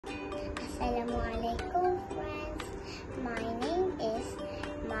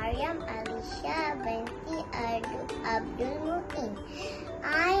Abdul Muin.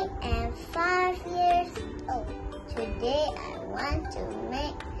 I am 5 years old. Today I want to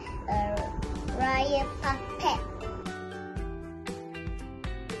make a Raya puppet.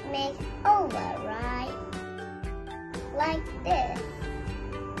 Make over, right? Like this.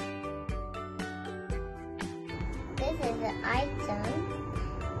 This is the item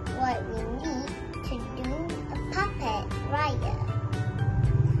what we need to do a puppet Raya.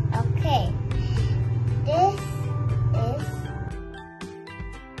 Okay. This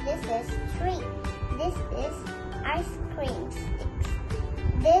is treat. This is ice cream sticks.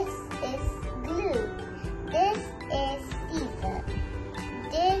 This is glue. This is scissor.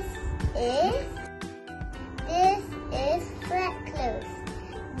 This is flat cloth.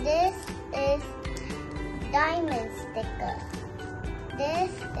 This is diamond sticker.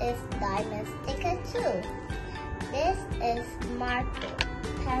 This is diamond sticker too. This is marker,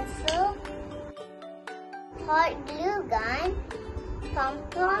 pencil, hot glue gun,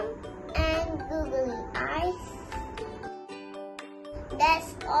 pom-pom, and googly eyes.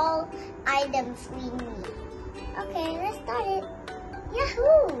 That's all items we need. Okay, let's start it.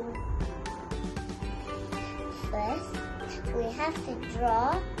 Yahoo! First, we have to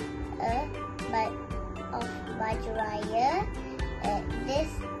draw a butt of Raya at this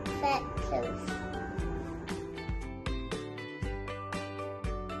fat cloth.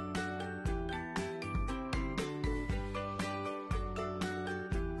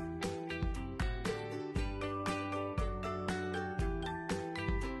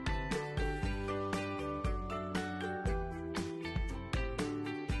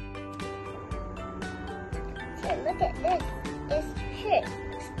 Okay, look at this. It's shirt.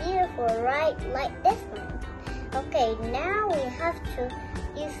 It's beautiful, right? Like this one. Okay, now we have to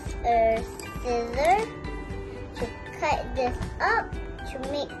use a scissor to cut this up to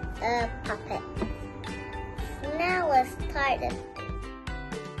make a puppet. Now let's start it.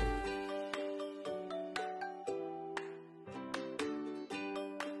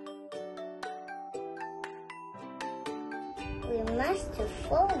 We must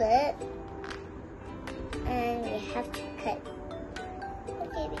fold it. And we have to cut.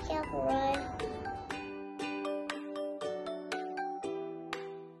 Okay, be careful, Ryan.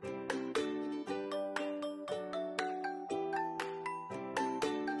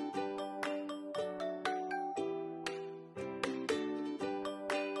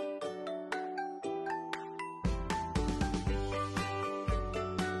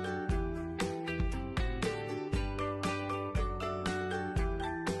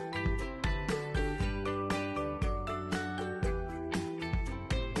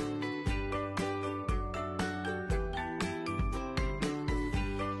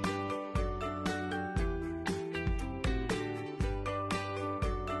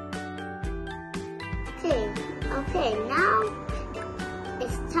 Okay, now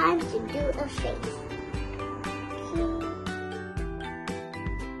it's time to do a face. Okay.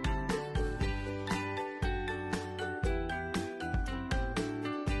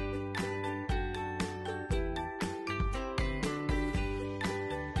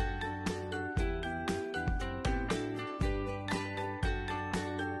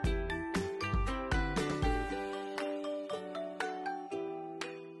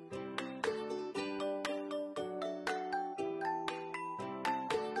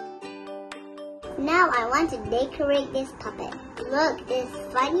 Now I want to decorate this puppet. Look, it's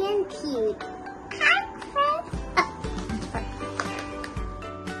funny and cute.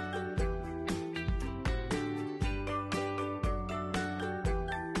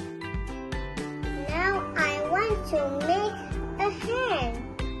 Now I want to make a hand.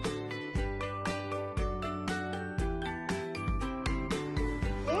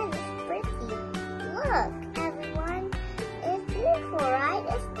 Yeah, it's pretty. Look, everyone. It's beautiful, right?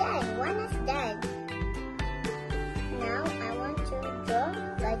 It's done. One is done. Now I want to draw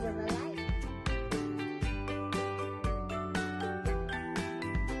Legend of Life.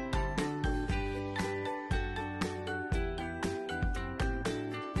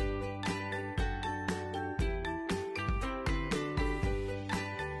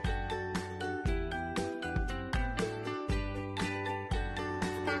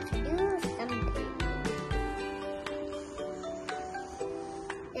 Start to do something.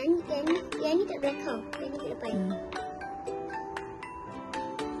 Yang ni tak belakang. Yang ni kat depan.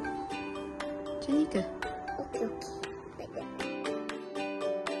 Macam ni ke? Okay. Like that.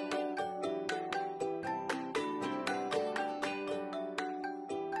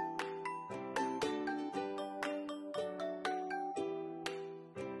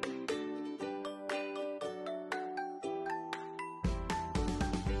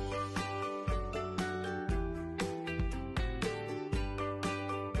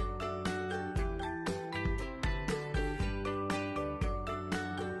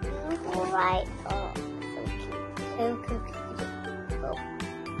 right? Oh, so cute.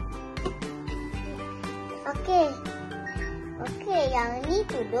 Oke, yang ini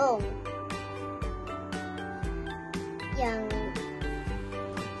tudung. Yang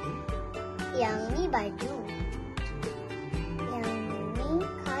ini baju. Yang ini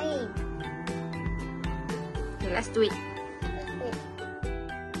kain. Okay, let's do it.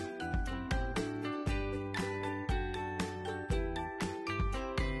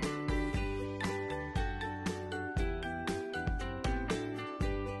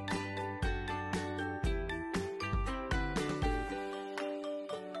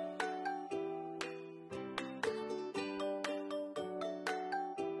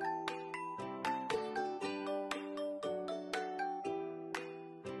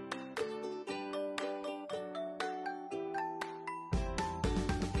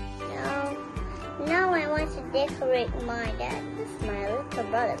 Now I want to decorate my little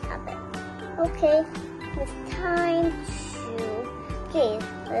brother puppet. Okay, it's time to. Okay,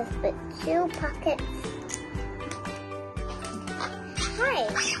 let's put 2 pockets. Hi,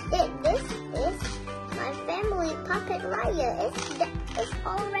 this is my family puppet Raya. It's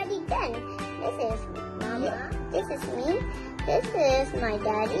already done. This is Mama. This is me. This is my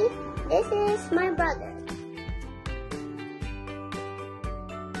daddy. This is my brother.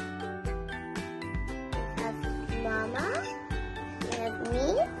 Mama, we have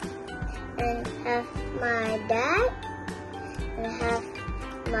me, and have my dad, and have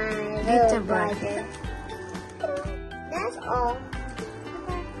my little brother. That's all.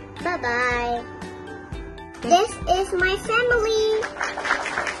 Bye-bye. This is my family.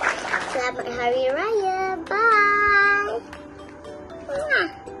 Selamat Hari Raya. Bye.